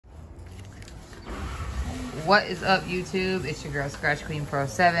What is up, YouTube? It's your girl Scratch Queen Pro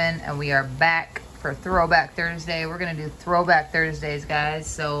 7, and we are back for Throwback Thursday. We're gonna do Throwback Thursdays, guys.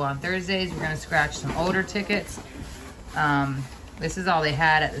 So on Thursdays, we're gonna scratch some older tickets. This is all they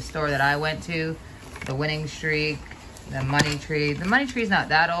had at the store that I went to. The winning streak, the money tree. The money tree's not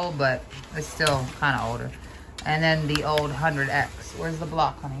that old, but it's still kind of older. And then the old 100X. Where's the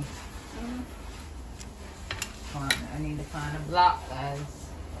block, honey? Hold on, I need to find a block, guys.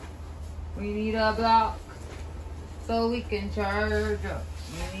 We need a block so we can charge up.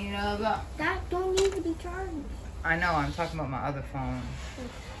 We need a block. That don't need to be charged. I know, I'm talking about my other phone.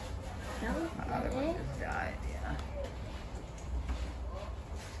 No, My other one just died, yeah.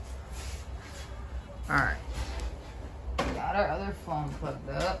 Alright. Got our other phone plugged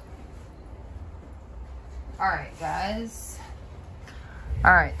up. Alright, guys.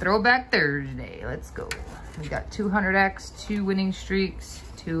 Alright, Throwback Thursday. Let's go. We got 200X, 2 winning streaks,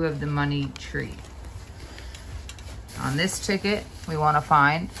 2 of the money tree. On this ticket, we want to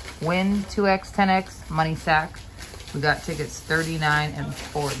find win 2X, 10X, money sack. We got tickets 39 and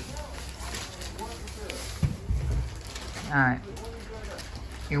 40. Alright.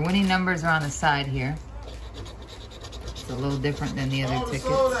 Your winning numbers are on the side here. It's a little different than the other tickets.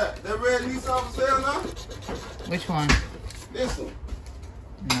 That red Nissan for sale now? Which one? This one.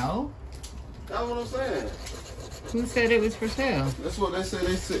 No. That's what I'm saying. Who said it was for sale? That's what they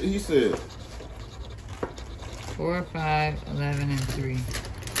said. He said. 4, 5, 11, and 3.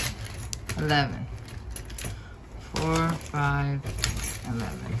 11. 4, 5,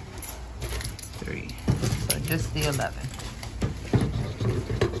 11, 3. So just the 11.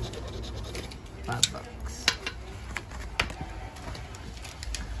 $5.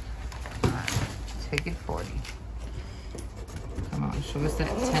 Alright, ticket 40. Come on, show us that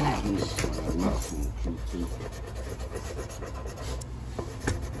 10X.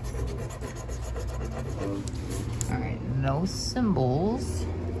 Alright, no symbols.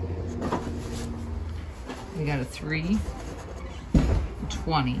 We got a 3,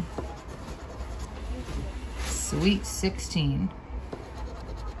 20, sweet 16,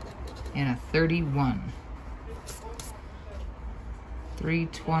 and a 31. 3,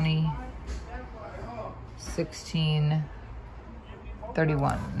 20, 16,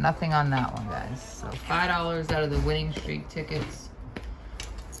 31. Nothing on that one, guys. So $5 out of the winning streak tickets.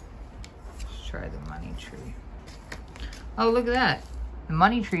 Let's try the money tree. Oh, look at that. The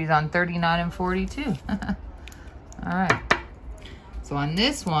money tree is on 39 and 42. Alright. So on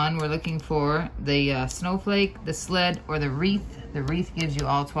this one, we're looking for the snowflake, the sled, or the wreath. The wreath gives you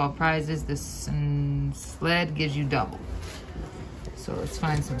all 12 prizes. The sled gives you double. So let's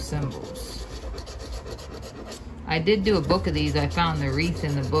find some symbols. I did do a book of these. I found the wreath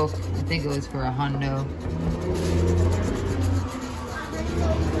in the book. I think it was for a hundo.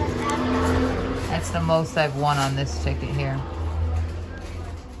 That's the most I've won on this ticket here.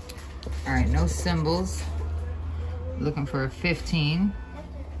 Alright, no symbols. Looking for a 15.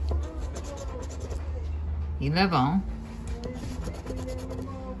 11.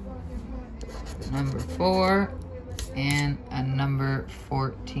 Number 4. And a number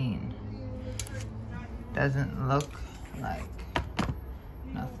 14. Doesn't look like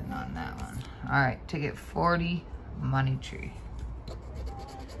nothing on that one. Alright, ticket 40, money tree.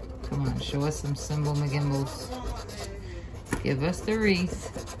 Come on, show us some symbol McGimbles. Give us the wreath.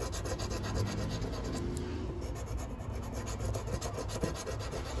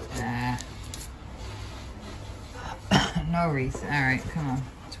 No wreath. Alright, come on.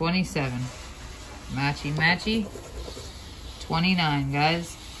 27. Matchy matchy. 29,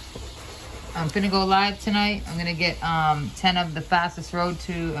 guys. I'm gonna go live tonight. I'm gonna get 10 of the fastest road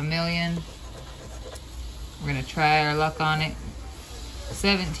to a million. We're gonna try our luck on it.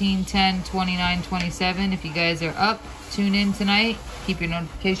 17, 10, 29, 27. If you guys are up, tune in tonight. Keep your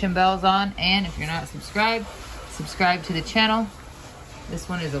notification bells on. And if you're not subscribed, subscribe to the channel. This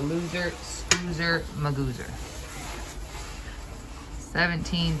one is a loser, scoozer, magoozer.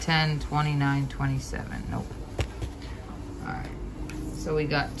 17, 10, 29, 27. Nope. Alright. So we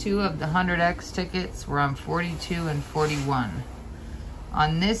got 2 of the 100X tickets. We're on 42 and 41.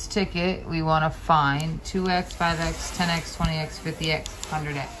 On this ticket, we want to find 2X, 5X, 10X, 20X, 50X,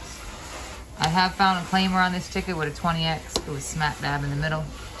 100X. I have found a claimer on this ticket with a 20X. It was smack dab in the middle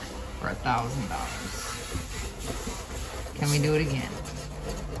for $1,000. Can we do it again?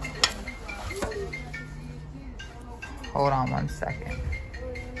 Hold on 1 second.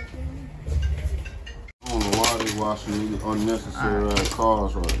 I don't know why they washing these unnecessary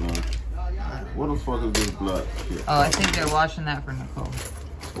cars right now. What the fuck is this black shit? Oh, I think they're washing that for Nicole.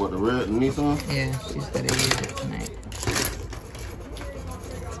 What, the red Nissan? Yeah, she's gonna use it tonight.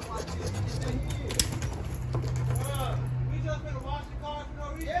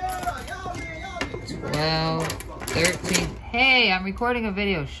 12, 13. Hey, I'm recording a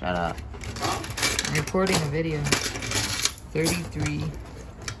video. Shut up. I'm recording a video. 33,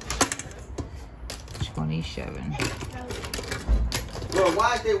 27. Bro,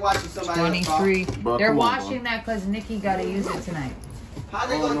 why is they watching somebody 23. Bro, They're come on, watching that because Nikki got to use it tonight. How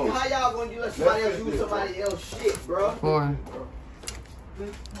y'all gonna let somebody else use somebody else shit, bro? 4.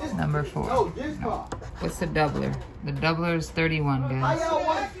 Number 4. No, this car. What's the doubler? The doubler is 31, How guys. y'all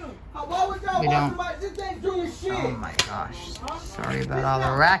watch? Why would y'all We watch don't. somebody? This ain't junior shit. Oh my gosh. Sorry about all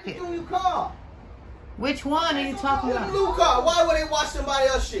the racket. Junior car. Which one are you talking This about? blue car. Why would they watch somebody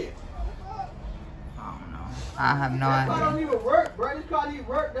else shit? Oh no. I have no This car don't idea. even work, bro. This car need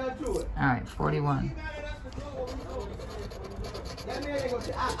work done to it. Alright, 41. That man ain't gonna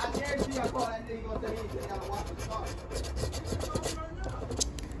say, I guarantee I call that nigga gonna say he ain't gotta watch the car.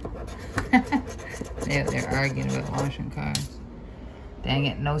 They're arguing about washing cars. Dang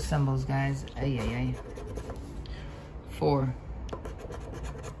it, no symbols, guys. Ay, ay, ay. 4.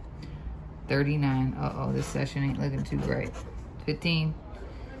 39. Uh-oh, this session ain't looking too bright. 15.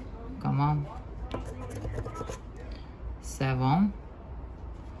 Come on. 7.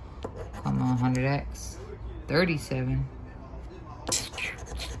 Come on, 100X. 37.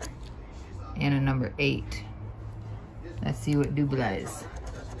 And a number 8. Let's see what Dubla is.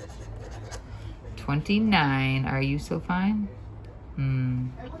 29. Are you so fine?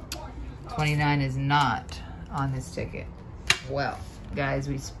 29 is not on this ticket. Well, guys,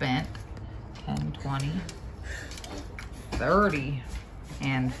 we spent 10, 20, 30,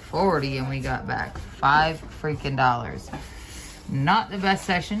 and 40, and we got back $5 freaking dollars. Not the best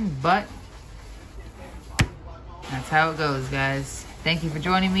session, but that's how it goes, guys. Thank you for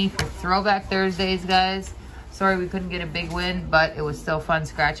joining me for Throwback Thursdays, guys. Sorry we couldn't get a big win, but it was still fun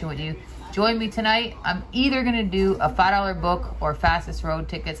scratching with you. Join me tonight. I'm either going to do a $5 book or fastest road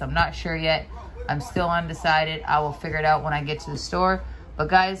tickets. I'm not sure yet. I'm still undecided. I will figure it out when I get to the store. But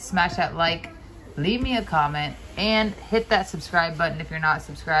guys, smash that like, leave me a comment, and hit that subscribe button if you're not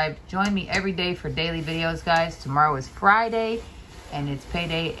subscribed. Join me every day for daily videos, guys. Tomorrow is Friday, and it's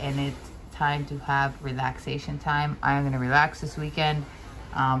payday, and it's time to have relaxation time. I'm going to relax this weekend.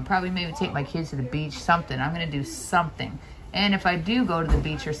 Probably maybe take my kids to the beach, something. I'm going to do something. And if I do go to the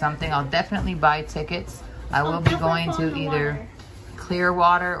beach or something, I'll definitely buy tickets. I will be going to either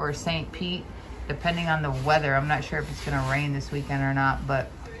Clearwater or St. Pete, depending on the weather. I'm not sure if it's going to rain this weekend or not,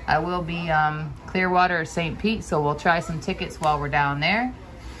 but I will be Clearwater or St. Pete, so we'll try some tickets while we're down there.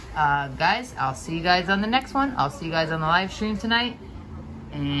 Guys, I'll see you guys on the next one. I'll see you guys on the live stream tonight.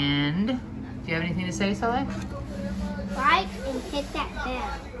 And do you have anything to say, Soleil? Like and hit that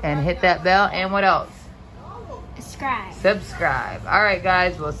bell. And hit that bell. And what else? Subscribe. All right,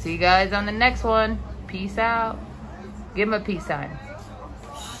 guys. We'll see you guys on the next one. Peace out. Give them a peace sign.